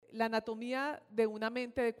La anatomía de una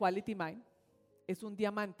mente de Quality Mind es un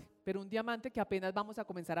diamante, pero un diamante que apenas vamos a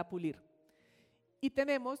comenzar a pulir. Y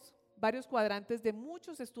tenemos varios cuadrantes de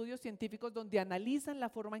muchos estudios científicos donde analizan la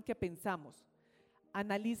forma en que pensamos,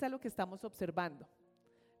 analiza lo que estamos observando,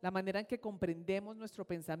 la manera en que comprendemos nuestro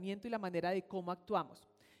pensamiento y la manera de cómo actuamos.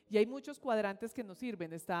 Y hay muchos cuadrantes que nos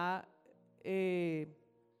sirven. Está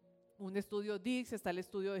un estudio Dix, está el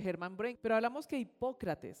estudio de Hermann Brain, pero hablamos que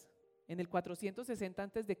Hipócrates en el 460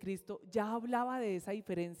 a.C. ya hablaba de esa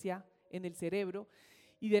diferencia en el cerebro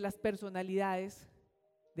y de las personalidades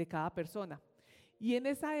de cada persona. Y en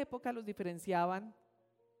esa época los diferenciaban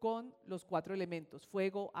con los 4 elementos: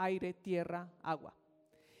 fuego, aire, tierra, agua.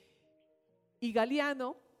 Y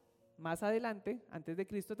Galiano, más adelante, antes de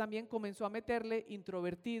Cristo también, comenzó a meterle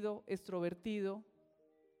introvertido, extrovertido,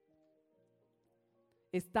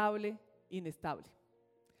 estable, inestable.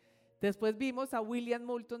 Después vimos a William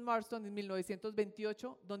Moulton Marston en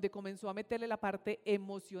 1928, donde comenzó a meterle la parte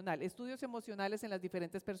emocional, estudios emocionales en las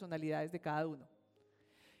diferentes personalidades de cada uno.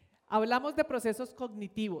 Hablamos de procesos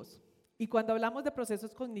cognitivos, y cuando hablamos de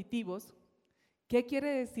procesos cognitivos, ¿qué quiere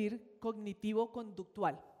decir cognitivo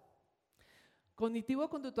conductual? Cognitivo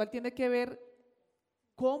conductual tiene que ver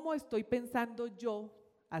cómo estoy pensando yo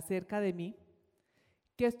acerca de mí,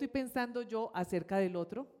 qué estoy pensando yo acerca del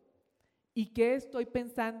otro y qué estoy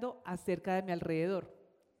pensando acerca de mi alrededor.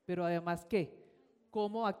 Pero además, ¿qué?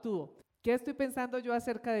 ¿Cómo actúo? ¿Qué estoy pensando yo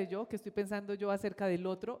acerca de yo? ¿Qué estoy pensando yo acerca del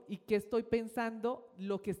otro? ¿Y qué estoy pensando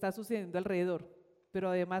lo que está sucediendo alrededor? Pero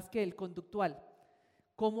además, ¿qué? El conductual.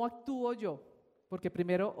 ¿Cómo actúo yo? Porque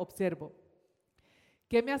primero observo.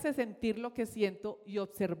 ¿Qué me hace sentir lo que siento y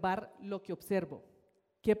observar lo que observo?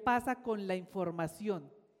 ¿Qué pasa con la información?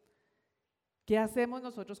 ¿Qué hacemos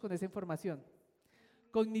nosotros con esa información?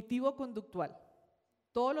 Cognitivo conductual.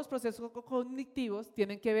 Todos los procesos cognitivos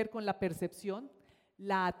tienen que ver con la percepción,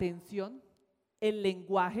 la atención, el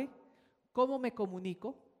lenguaje, cómo me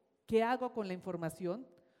comunico, qué hago con la información,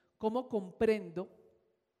 cómo comprendo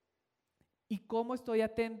y cómo estoy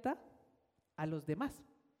atenta a los demás.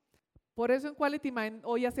 Por eso en Quality Mind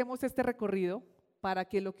hoy hacemos este recorrido para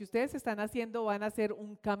que lo que ustedes están haciendo van a ser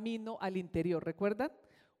un camino al interior, ¿recuerdan?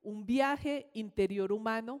 Un viaje interior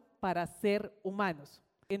humano para ser humanos.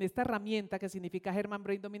 En esta herramienta que significa Hermann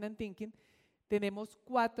Brain Dominant Thinking, tenemos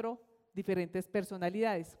 4 diferentes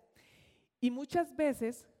personalidades. Y muchas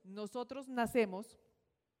veces nosotros nacemos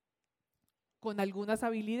con algunas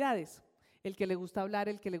habilidades. El que le gusta hablar,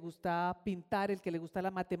 el que le gusta pintar, el que le gusta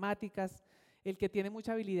las matemáticas, el que tiene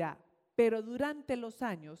mucha habilidad. Pero durante los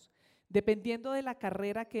años, dependiendo de la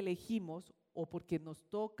carrera que elegimos, o porque nos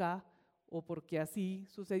toca, o porque así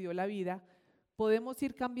sucedió la vida, podemos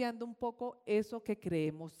ir cambiando un poco eso que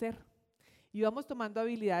creemos ser. Y vamos tomando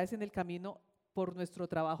habilidades en el camino por nuestro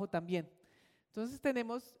trabajo también. Entonces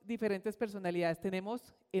tenemos diferentes personalidades.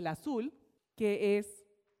 Tenemos el azul, que es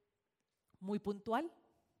muy puntual,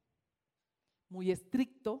 muy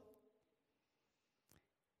estricto.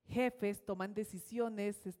 Jefes, toman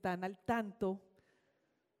decisiones, están al tanto,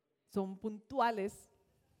 son puntuales.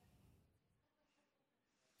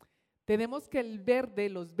 Tenemos que el verde,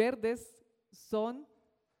 los verdes son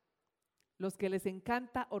los que les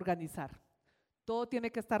encanta organizar. Todo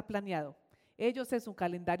tiene que estar planeado. Ellos en su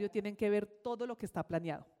calendario tienen que ver todo lo que está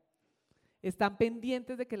planeado. Están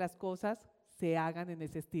pendientes de que las cosas se hagan en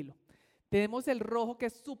ese estilo. Tenemos el rojo, que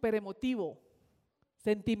es súper emotivo,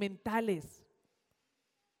 sentimentales.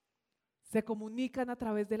 Se comunican a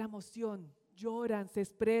través de la emoción, lloran, se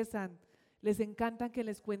expresan, les encantan que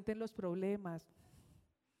les cuenten los problemas.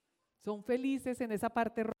 Son felices en esa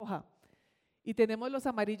parte roja. Y tenemos los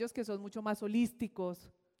amarillos, que son mucho más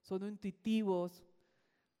holísticos, son intuitivos,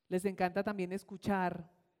 les encanta también escuchar.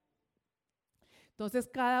 Entonces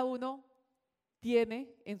cada uno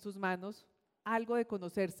tiene en sus manos algo de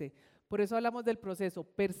conocerse. Por eso hablamos del proceso.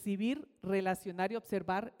 Percibir, relacionar y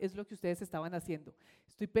observar es lo que ustedes estaban haciendo.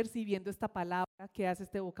 Estoy percibiendo esta palabra, qué hace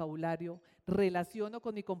este vocabulario, relaciono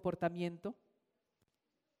con mi comportamiento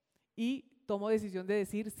y tomo decisión de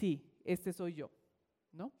decir, sí, este soy yo,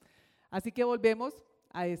 ¿no? Así que volvemos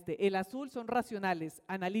a este. El azul son racionales,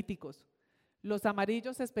 analíticos. Los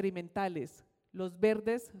amarillos experimentales. Los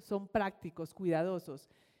verdes son prácticos, cuidadosos.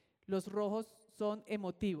 Los rojos son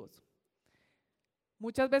emotivos.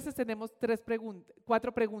 Muchas veces tenemos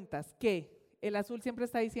 4 preguntas. ¿Qué? El azul siempre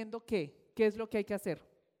está diciendo ¿qué? ¿Qué es lo que hay que hacer?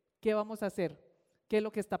 ¿Qué vamos a hacer? ¿Qué es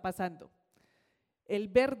lo que está pasando? El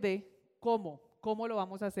verde, ¿cómo? ¿Cómo lo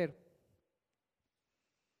vamos a hacer?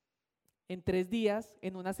 En 3 días,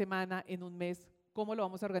 en una semana, en un mes, ¿cómo lo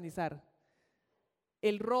vamos a organizar?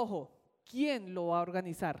 El rojo, ¿quién lo va a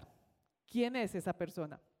organizar? ¿Quién es esa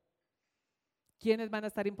persona? ¿Quiénes van a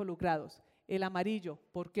estar involucrados? El amarillo,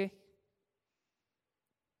 ¿por qué?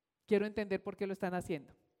 Quiero entender por qué lo están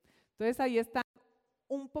haciendo. Entonces ahí están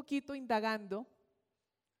un poquito indagando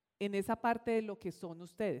en esa parte de lo que son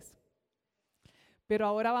ustedes. Pero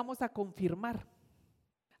ahora vamos a confirmar.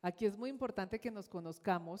 Aquí es muy importante que nos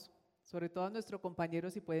conozcamos, sobre todo a nuestros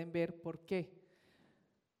compañeros, si pueden ver por qué.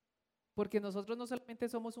 Porque nosotros no solamente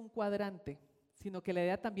somos un cuadrante, sino que la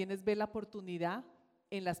idea también es ver la oportunidad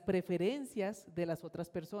en las preferencias de las otras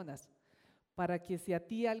personas, para que si a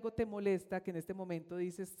ti algo te molesta, que en este momento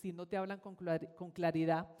dices, si no te hablan con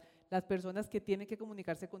claridad, las personas que tienen que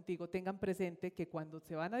comunicarse contigo tengan presente que cuando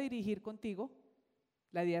se van a dirigir contigo,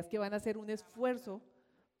 la idea es que van a hacer un esfuerzo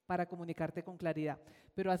para comunicarte con claridad.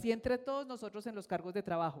 Pero así entre todos nosotros en los cargos de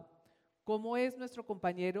trabajo, ¿cómo es nuestro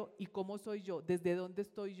compañero y cómo soy yo? ¿Desde dónde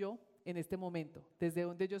estoy yo en este momento? ¿Desde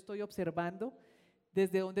dónde yo estoy observando?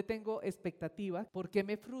 ¿Desde dónde tengo expectativa? ¿Por qué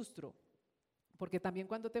me frustro? Porque también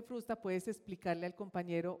cuando te frustra puedes explicarle al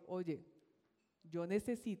compañero, oye, yo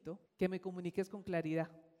necesito que me comuniques con claridad.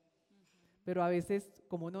 Pero a veces,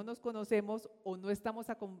 como no nos conocemos o no estamos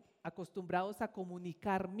acostumbrados a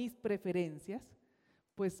comunicar mis preferencias,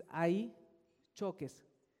 pues hay choques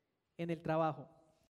en el trabajo.